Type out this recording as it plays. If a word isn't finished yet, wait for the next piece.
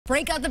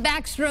Break out the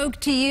backstroke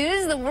to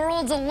use. The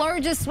world's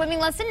largest swimming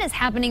lesson is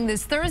happening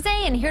this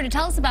Thursday, and here to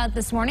tell us about it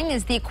this morning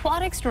is the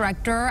aquatics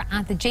director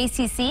at the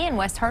JCC in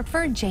West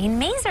Hartford, Jane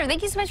Mazer.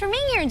 Thank you so much for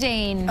being here,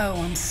 Jane. Oh,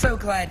 I'm so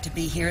glad to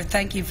be here.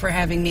 Thank you for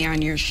having me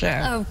on your show.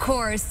 Of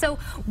course. So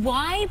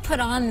why put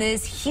on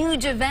this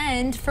huge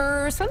event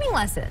for swimming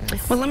lessons?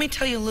 Well, let me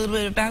tell you a little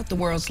bit about the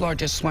world's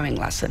largest swimming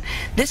lesson.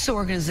 This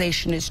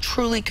organization is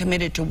truly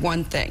committed to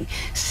one thing: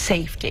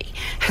 safety.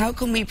 How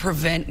can we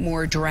prevent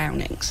more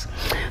drownings?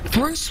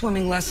 Through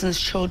swimming lessons,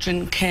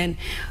 children can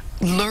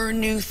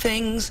learn new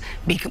things,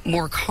 be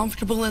more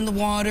comfortable in the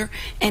water,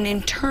 and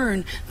in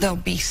turn, they'll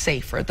be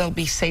safer. They'll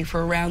be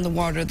safer around the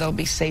water. They'll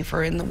be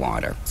safer in the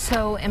water.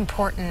 So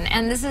important.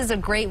 And this is a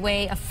great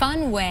way, a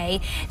fun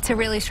way to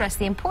really stress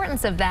the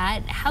importance of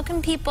that. How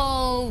can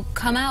people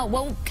come out?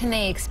 What can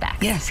they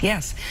expect?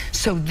 Yes.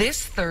 So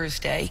this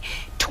Thursday,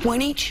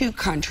 22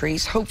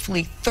 countries,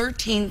 hopefully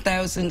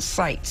 13,000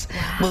 sites,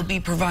 will be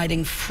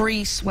providing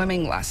free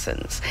swimming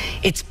lessons.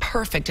 It's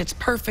perfect. It's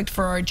perfect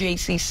for our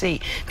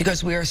JCC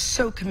because we are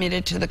so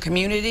committed to the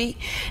community,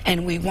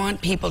 and we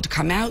want people to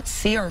come out,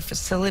 see our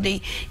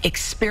facility,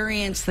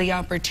 experience the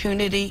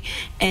opportunity,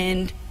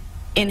 and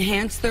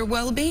enhance their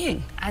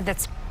well-being.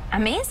 That's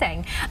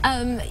amazing.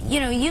 You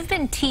know, you've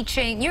been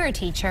teaching, you're a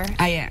teacher.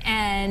 I am.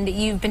 And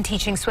you've been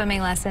teaching swimming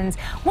lessons.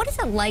 What is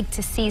it like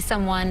to see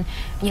someone,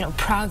 you know,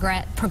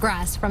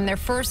 progress from their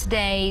first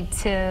day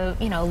to,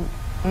 you know,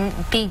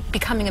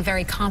 becoming a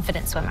very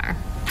confident swimmer?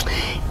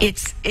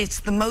 It's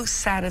the most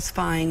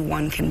satisfying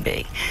one can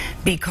be,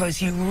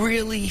 because you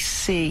really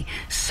see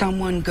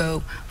someone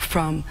go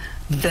from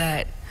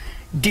that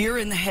deer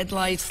in the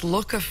headlights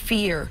look of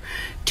fear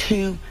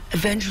to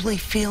eventually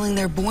feeling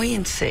their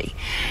buoyancy,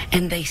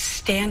 and they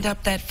stand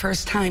up that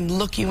first time,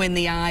 look you in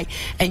the eye,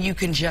 and you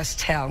can just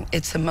tell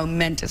it's a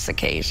momentous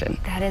occasion.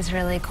 That is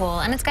really cool,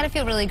 and it's got to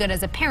feel really good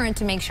as a parent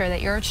to make sure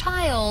that your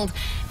child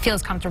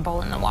feels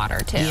comfortable in the water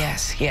too.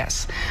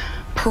 Yes.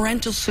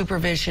 Parental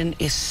supervision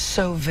is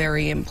so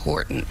very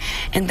important,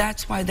 and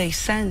that's why they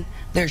send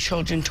their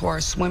children to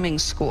our swimming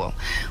school.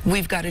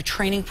 We've got a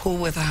training pool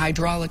with a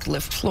hydraulic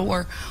lift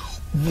floor,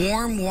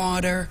 warm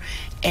water,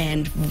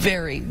 and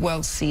very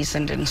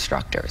well-seasoned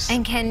instructors.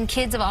 And can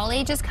kids of all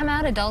ages come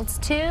out, adults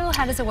too?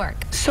 How does it work?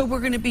 So we're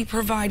going to be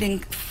providing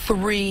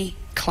 3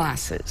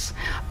 classes.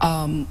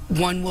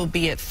 One will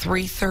be at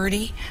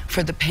 3:30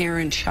 for the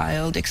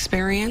parent-child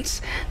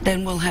experience.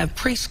 Then we'll have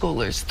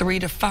preschoolers 3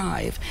 to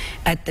 5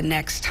 at the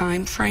next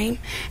time frame.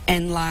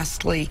 And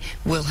lastly,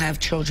 we'll have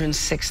children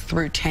 6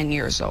 through 10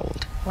 years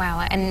old.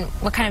 Wow. And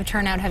what kind of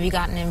turnout have you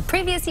gotten in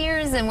previous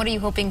years, and what are you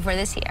hoping for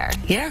this year?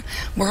 Yeah,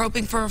 we're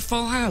hoping for a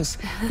full house.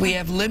 We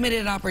have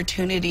limited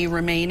opportunity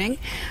remaining.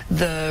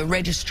 The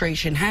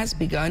registration has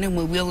begun, and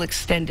we will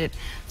extend it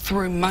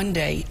through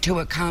Monday to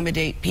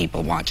accommodate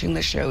people watching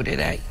the show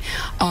today.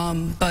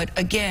 But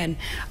again,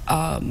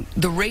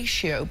 the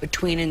ratio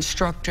between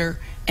instructor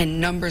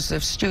and numbers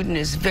of student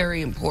is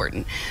very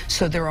important,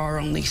 so there are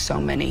only so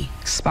many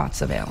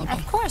spots available.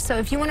 Of course. So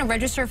if you want to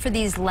register for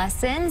these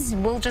lessons,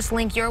 we'll just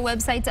link your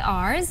website to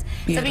ours,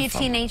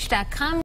 Beautiful. WTNH.com.